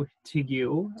go to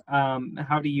you.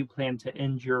 How do you plan to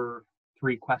end your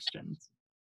 3 questions?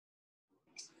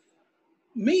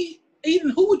 Me, Eden,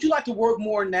 who would you like to work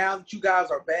more now that you guys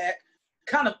are back?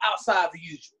 Kind of outside the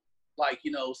usual. Like,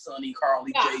 Sonny,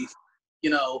 Carly, Jace,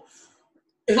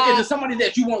 Is it somebody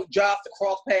that you want Josh to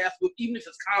cross paths with, even if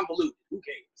it's convoluted? Who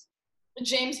cares?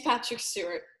 James Patrick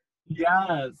Stewart.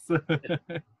 Yes.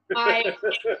 I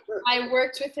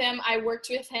worked with him. I worked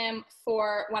with him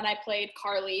for when I played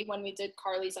Carly, when we did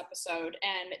Carly's episode,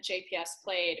 and JPS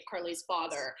played Carly's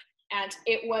father. And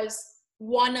it was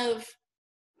one of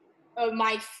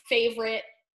my favorite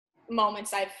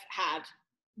moments I've had.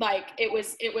 Like, it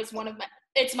was one of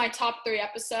it's my top 3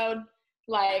 episode.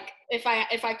 Like, if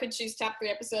I could choose top 3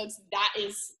 episodes, that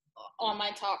is on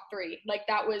my top 3. Like,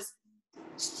 that was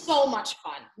so much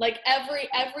fun. Like, every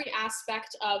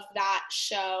aspect of that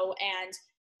show, and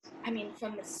I mean,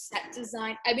 from the set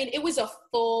design, I mean, it was a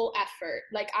full effort.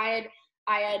 Like, I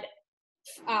had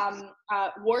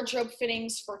wardrobe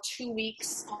fittings for 2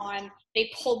 weeks on. They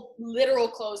pulled literal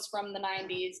clothes from the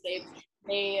 90s.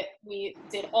 We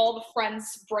did all the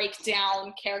Friends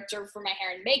breakdown character for my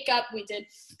hair and makeup. We did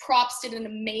props, did an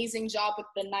amazing job with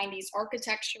the 90s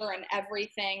architecture and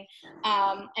everything.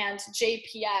 And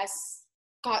JPS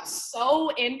got so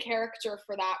in character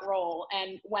for that role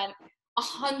and went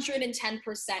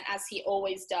 110% as he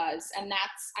always does. And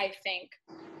that's, I think,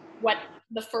 what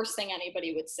the first thing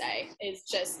anybody would say is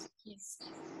just he's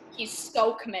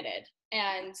so committed.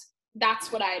 And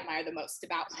that's what I admire the most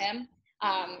about him.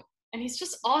 And he's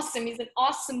just awesome. He's an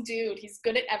awesome dude. He's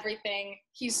good at everything.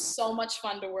 He's so much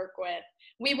fun to work with.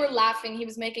 We were laughing. He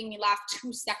was making me laugh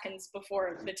 2 seconds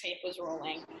before the tape was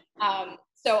rolling.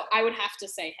 So I would have to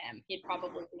say him. He'd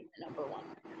probably be the number 1.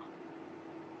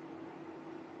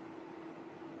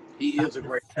 He is a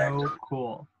great actor. So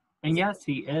cool. And yes,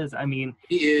 he is. I mean,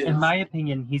 He is. in my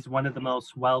opinion, he's one of the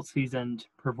most well-seasoned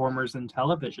performers in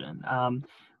television.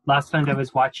 Last night I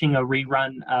was watching a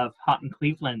rerun of Hot in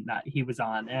Cleveland that he was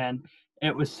on, and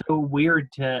it was so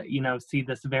weird to, see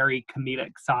this very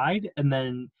comedic side, and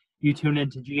then you tune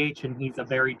into GH and he's a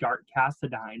very dark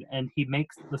Cassadine, and he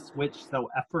makes the switch so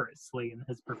effortlessly in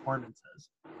his performances.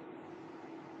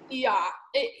 Yeah,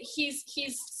 he's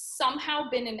somehow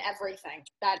been in everything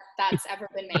that's ever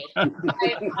been made.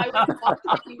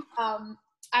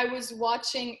 I was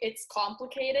watching It's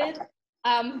Complicated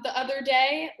the other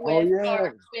day with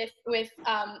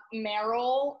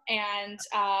Meryl and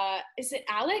is it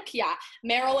Alec? Yeah,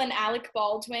 Meryl and Alec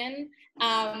Baldwin.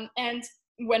 And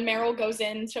when Meryl goes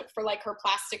in for like her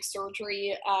plastic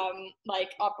surgery,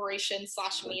 like operation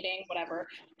 / meeting, whatever.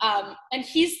 And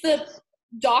he's the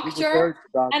doctor,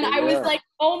 and I was like,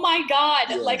 oh my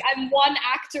god, like I'm one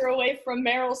actor away from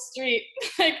Meryl Streep.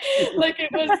 like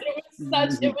it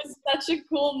was such a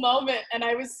cool moment, and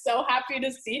I was so happy to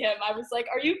see him. I was like,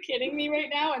 are you kidding me right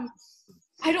now? And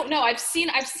I don't know, I've seen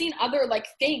other like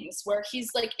things where he's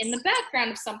like in the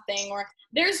background of something, or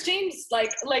there's James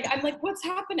like I'm like, what's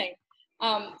happening?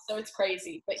 So it's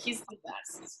crazy, but he's the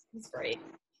best. He's great.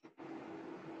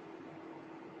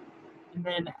 And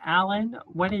then, Alan,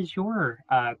 what is your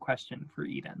question for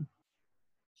Eden?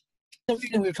 So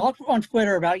we've talked on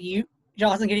Twitter about you,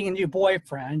 Jocelyn, getting a new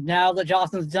boyfriend. Now that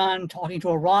Jocelyn's done talking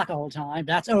to a rock all the time,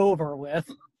 that's over with.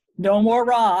 No more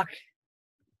rock.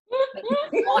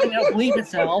 Rocking will believe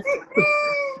itself.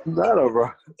 Not a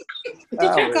rock. Did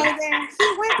you go there?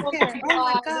 He went there. Oh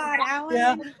my God, Alan.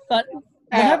 Yeah, but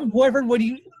what type of boyfriend would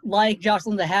you like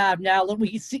Jocelyn to have now that we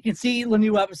can see the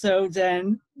new episodes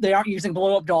and they aren't using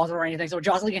blow-up dolls or anything, so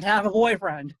Jocelyn can have a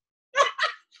boyfriend?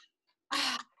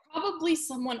 Probably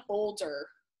someone older.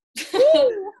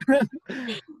 To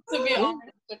be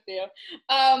honest with you.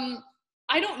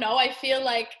 I don't know. I feel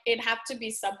like it'd have to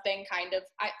be something kind of,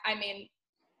 I mean,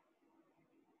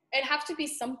 it'd have to be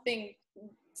something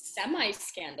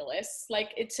semi-scandalous, like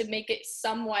to make it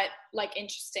somewhat like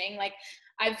interesting. Like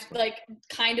I've like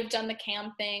kind of done the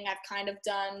cam thing. I've kind of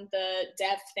done the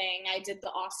dev thing. I did the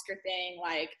Oscar thing.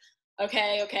 Like,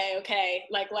 okay.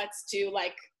 Like, let's do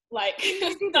like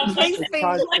it's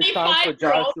time for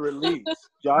Josh to release.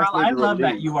 Girl, I love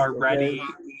that you are ready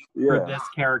for this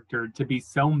character to be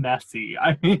so messy.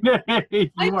 I mean,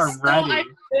 you are ready. I've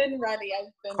been ready.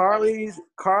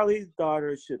 Carly's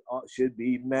daughter should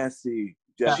be messy.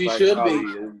 She should be.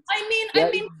 I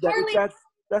mean, Carly.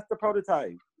 That's the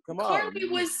prototype. Come on. Carly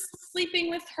was sleeping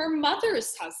with her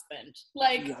mother's husband.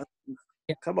 Like,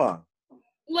 come on.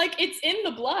 Like, it's in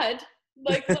the blood.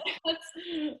 Like, that's,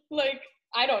 like,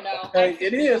 I don't know. Hey,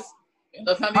 it is.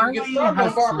 Let's not even get started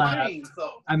on Barbara Jean.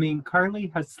 So. I mean,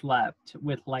 Carly has slept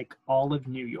with like all of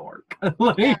New York.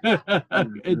 Like,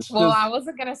 it's well, just, I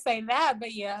wasn't gonna say that,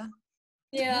 but yeah.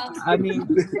 Yeah. I mean,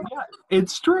 yeah,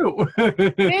 it's true.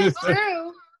 It's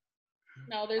true.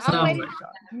 No, there's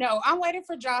I'm waiting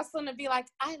for Jocelyn to be like,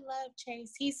 I love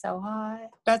Chase. He's so hot.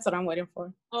 That's what I'm waiting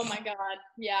for. Oh my God.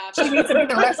 Yeah. She needs to be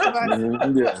the rest of us.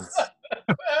 Yes.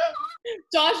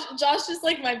 Josh is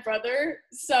like my brother,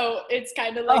 so it's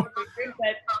kind of like weird,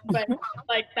 but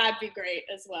like that'd be great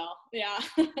as well. Yeah.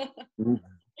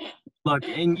 Look,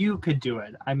 and you could do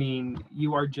it. I mean,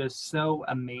 you are just so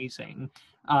amazing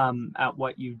at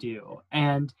what you do.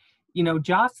 And, you know,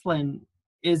 Jocelyn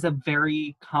is a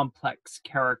very complex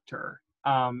character.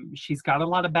 She's got a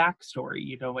lot of backstory.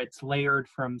 You know, it's layered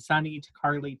from Sunny to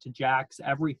Carly to Jax,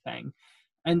 everything.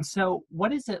 And so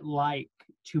what is it like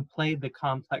to play the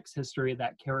complex history of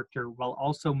that character while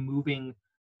also moving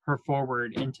her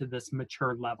forward into this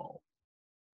mature level?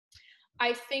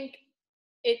 I think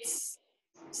it's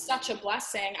such a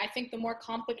blessing. I think the more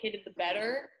complicated, the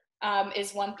better,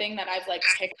 is one thing that I've like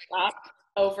picked up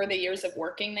over the years of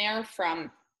working there,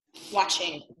 from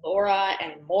watching Laura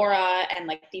and Maura and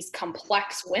like these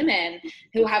complex women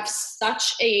who have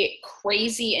such a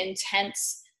crazy,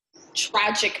 intense,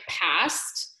 tragic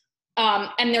past,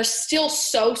 and they're still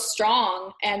so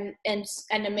strong and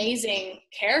amazing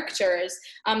characters,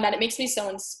 that it makes me so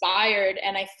inspired.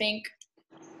 And I think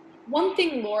one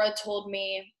thing Laura told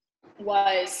me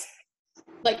was,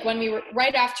 like, when we were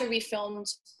right after we filmed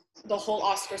the whole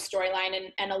Oscar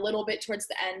storyline and a little bit towards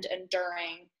the end and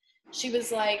during, she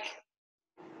was like,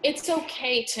 it's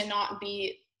okay to not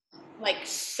be like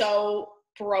so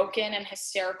broken and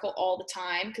hysterical all the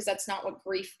time, because that's not what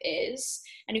grief is,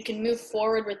 and you can move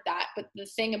forward with that. But the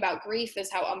thing about grief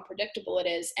is how unpredictable it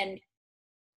is, and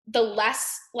the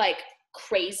less like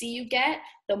crazy you get,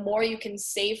 the more you can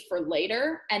save for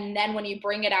later, and then when you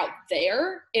bring it out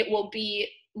there, it will be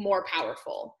more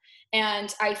powerful.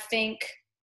 And I think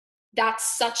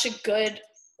that's such a good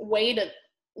way to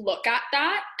look at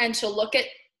that, and to look at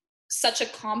such a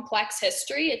complex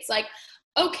history. It's like,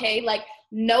 okay, like,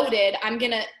 noted, I'm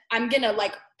gonna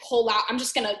like pull out, I'm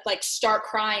just gonna like start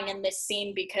crying in this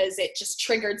scene because it just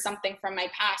triggered something from my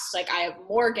past. Like, I have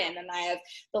Morgan, and I have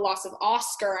the loss of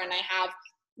Oscar, and I have,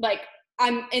 like,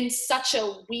 I'm in such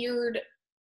a weird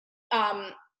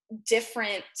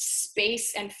different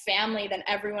space and family than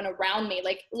everyone around me.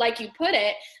 Like you put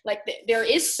it, like there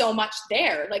is so much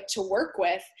there, like, to work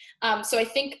with. So I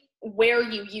think where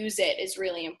you use it is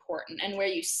really important, and where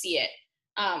you see it,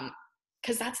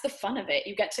 because that's the fun of it.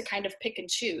 You get to kind of pick and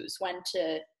choose when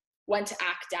to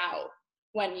act out,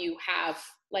 when you have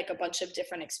like a bunch of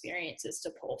different experiences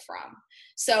to pull from.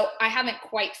 So I haven't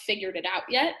quite figured it out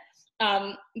yet,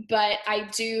 but I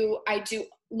do.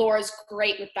 Laura's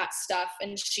great with that stuff,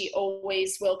 and she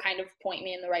always will kind of point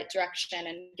me in the right direction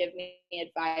and give me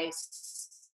advice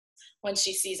when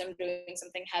she sees I'm doing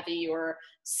something heavy, or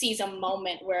sees a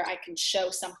moment where I can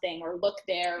show something or look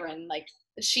there, and like,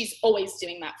 she's always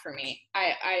doing that for me.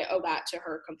 I owe that to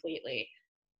her completely.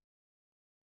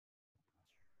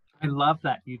 I love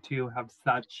that you two have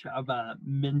such of a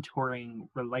mentoring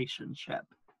relationship.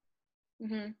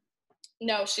 Mm-hmm.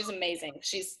 No, she's amazing.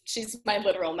 She's my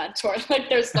literal mentor. Like,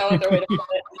 there's no other way to put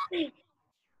it.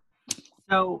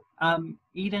 So,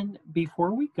 Eden,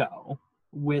 before we go,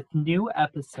 with new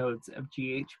episodes of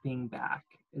GH being back,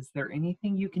 is there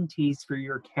anything you can tease for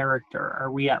your character?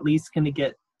 Are we at least going to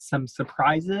get some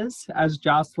surprises as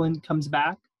Jocelyn comes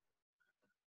back?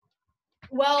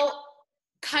 Well,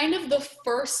 kind of the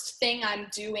first thing I'm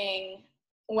doing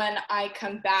when I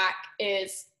come back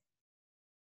is,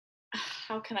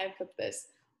 how can I put this,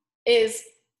 is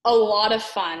a lot of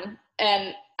fun.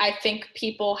 And I think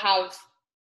people have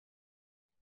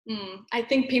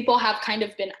kind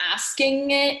of been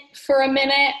asking it for a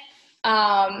minute.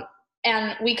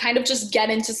 And we kind of just get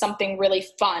into something really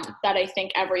fun that I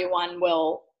think everyone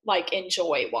will like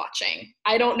enjoy watching.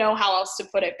 I don't know how else to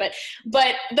put it, but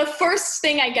the first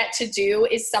thing I get to do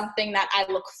is something that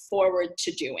I look forward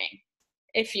to doing.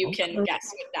 If you can guess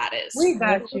what that is. We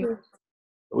got you.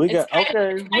 We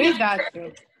got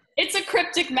you. It's a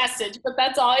cryptic message, but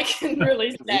that's all I can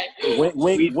really say.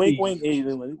 Wink,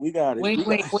 Eden. We got it. Wink,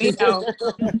 we know.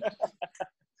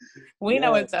 We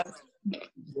know it's us.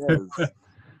 Yes.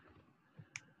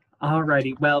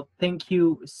 Alrighty, well, thank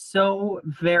you so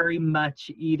very much,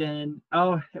 Eden.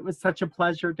 Oh, it was such a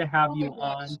pleasure to have you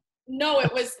on. No,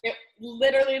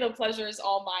 literally the pleasure is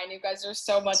all mine. You guys are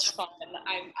so much fun.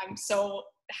 I'm so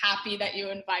happy that you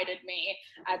invited me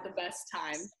at the best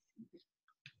time.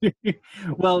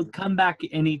 Well, come back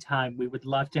anytime. We would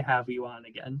love to have you on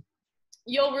again.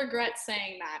 You'll regret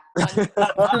saying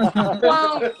that.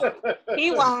 Won't.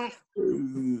 He won't.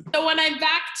 So when I'm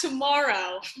back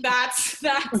tomorrow, that's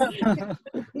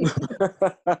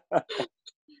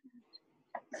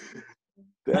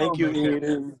Thank you,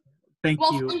 Eden. Thank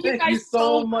well, you. thank Thank you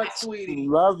so much, sweetie.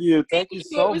 Love you. Thank you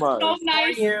so It was much. so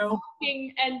nice you.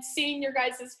 talking and seeing your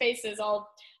guys' faces. I'll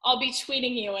be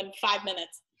tweeting you in 5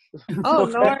 minutes. Oh,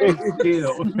 Lord. Thank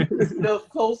you. You're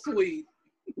so sweet.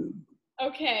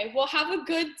 Okay, well, have a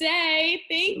good day.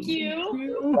 Thank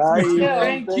you. Bye, Eden.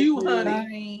 Thank you,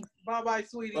 honey. Bye. Bye-bye,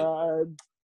 sweetie. Bye.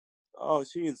 Oh,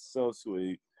 she is so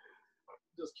sweet.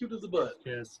 Just cute as a bud.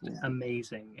 Just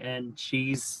amazing. And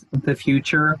she's the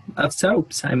future of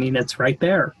soaps. I mean, it's right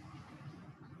there.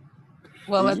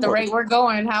 Well, at the rate we're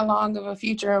going, how long of a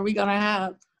future are we going to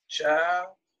have? Child.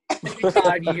 Maybe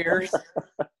 5 years.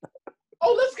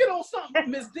 Oh, let's get on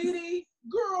something, Miss Dee.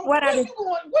 Girl, What where I you do?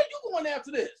 going? Where you going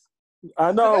after this?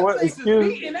 I know. That What? face is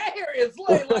Excuse beat and that hair is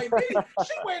laid like Dee.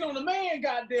 She waiting on the man,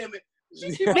 goddammit.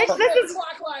 She keep on This that is-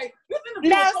 clock like this interview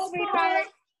No, is so sweetheart.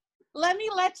 fun. Let me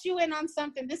let you in on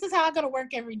something. This is how I go to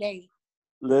work every day.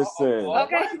 Listen. All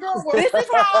Okay. right, girl, well, This is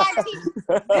how I teach.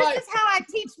 This like, is how I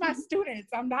teach my students.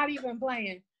 I'm not even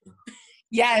playing.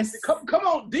 Yes. come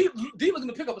on, Dee looking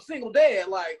to pick up a single dad.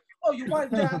 Like, oh, your wife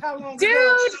died how long Dude,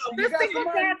 ago? the You got single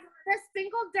some money?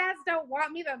 dads don't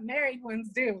want me. The married ones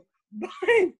do.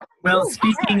 Well,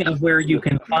 speaking of where you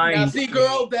can Now, find see,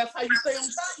 girl, that's how you stay on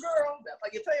top, girl. That's how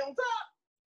you stay on top.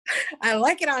 I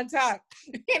like it on top.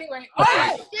 Anyway,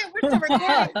 oh shit, we're still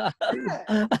recording.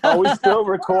 Are we still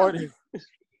recording?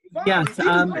 Fine. Yes, Dee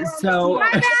was around so-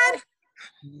 My too. bad.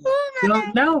 Oh, my Well,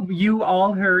 bad. no, you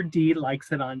all heard Dee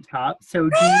likes it on top. So,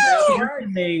 Dee, where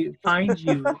can they find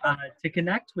you to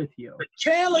connect with you?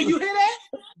 Chandler, you hear that?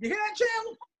 You hear that,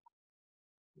 Chandler?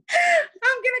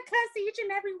 I'm gonna cuss each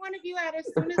and every one of you out as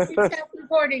soon as we stop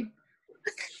recording.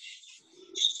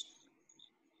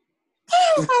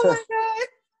 Oh my god.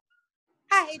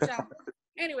 I hate y'all.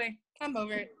 Anyway, I'm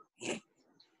over it.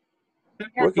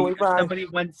 Where can we If find- somebody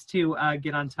wants to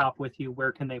get on top with you,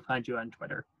 where can they find you on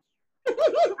Twitter?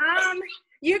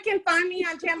 You can find me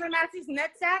on Chandler Massey's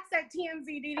Netsacks at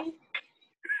TMZDD.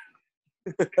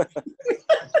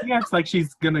 She acts like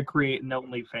she's gonna create an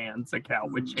OnlyFans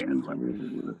account with Chandler.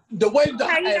 The way the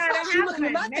Hey, you as gotta she have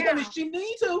looking one at my damn now. if she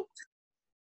need to.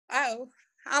 Oh,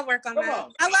 I'll work on Come that.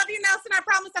 on. I love you, Nelson. I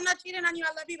promise I'm not cheating on you.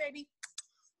 I love you, baby.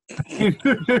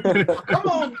 Come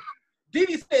on. Dee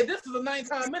Dee said this is a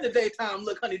nighttime and a daytime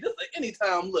look, honey. This is an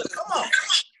anytime look. Come on.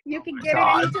 You can get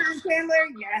God. it anytime, Chandler.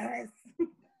 Yes.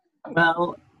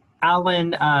 Well,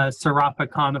 Alan Sarapa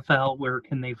Conifel, where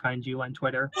can they find you on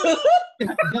Twitter?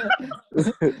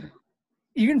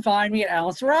 You can find me at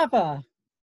Alan Sarapa.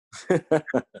 Tiggs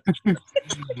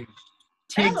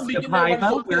Alan be getting everybody so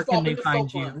Paiva, where pissed can off, they and it's so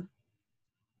find fun. you?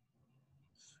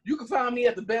 You can find me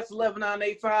at the best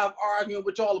 11985 arguing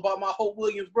with y'all about my Hope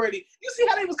Williams Brady. You see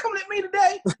how they was coming at me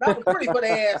today? That was pretty for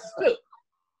their asses too.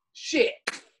 Shit.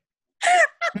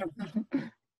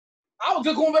 I was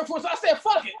just going back for it, so I said,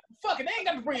 fuck it. Fuck it. They ain't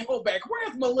got to bring Hope back.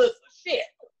 Where's Melissa? Shit.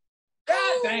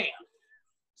 God damn.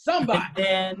 Somebody. And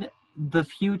then the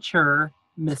future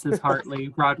Mrs.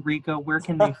 Hartley, Rodrigo, where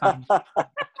can they find you?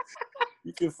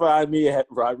 You can find me at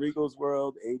Rodrigo's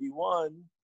World 81.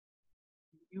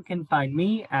 You can find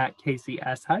me at Casey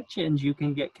S. Hutch, and you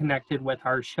can get connected with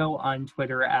our show on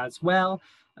Twitter as well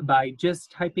by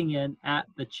just typing in at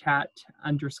the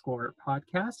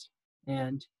chat_podcast.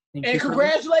 And thank you. And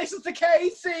congratulations to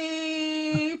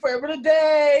Casey. Forever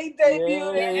Today.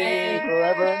 Debut. Yay,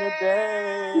 forever and a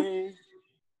day.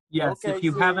 Yes, Okay, if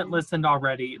you so- haven't listened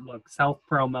already, look,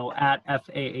 self-promo at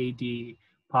FAAD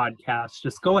podcast.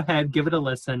 Just go ahead, give it a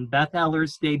listen. Beth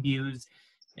Eller's debuts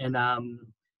in,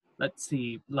 let's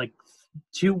see, like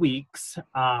 2 weeks.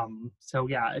 So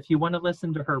yeah, if you want to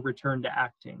listen to her return to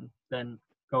acting, then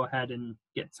go ahead and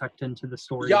get sucked into the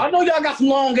story. Y'all know y'all got some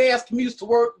long ass commutes to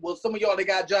work. Well, some of y'all that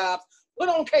got jobs. Put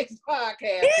on Casey's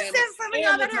podcast. He damn said it, some of and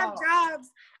y'all that listen have on.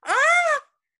 jobs. Ah!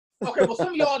 Okay, well, some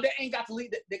of y'all that ain't got to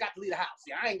leave. They got to leave the house.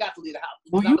 See, I ain't got to leave the house.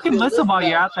 Well, I'm you can still listen while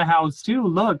you're though. at the house too.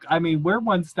 Look, I mean, we're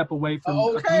one step away from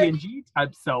Okay. a B&G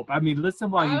type soap. I mean,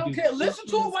 listen while I you don't do. care. Listen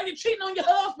to it while you're cheating on your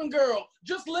husband, girl.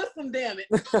 Just listen, damn it.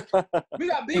 We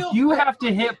got bills. If you to pay. have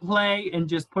to hit play and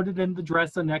just put it in the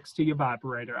dresser next to your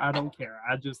vibrator, I don't care.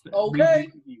 I just Okay. leave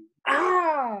it to you.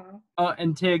 Ah!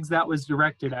 And Tiggs, that was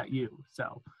directed at you.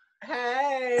 So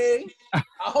Hey, I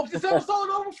hope this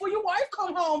episode over before your wife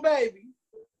come home, baby.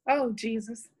 Oh,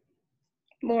 Jesus.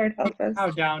 Lord help us. How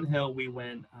downhill we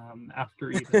went after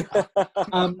Eden.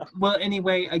 Well,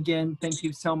 anyway, again, thank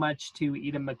you so much to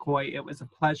Eden McCoy. It was a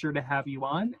pleasure to have you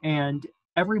on. And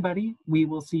everybody, we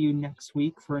will see you next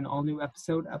week for an all-new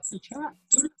episode of The Chat.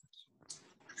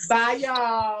 Bye,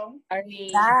 y'all.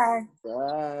 Bye.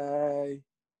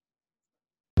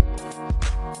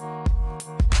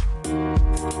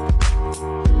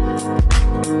 Bye.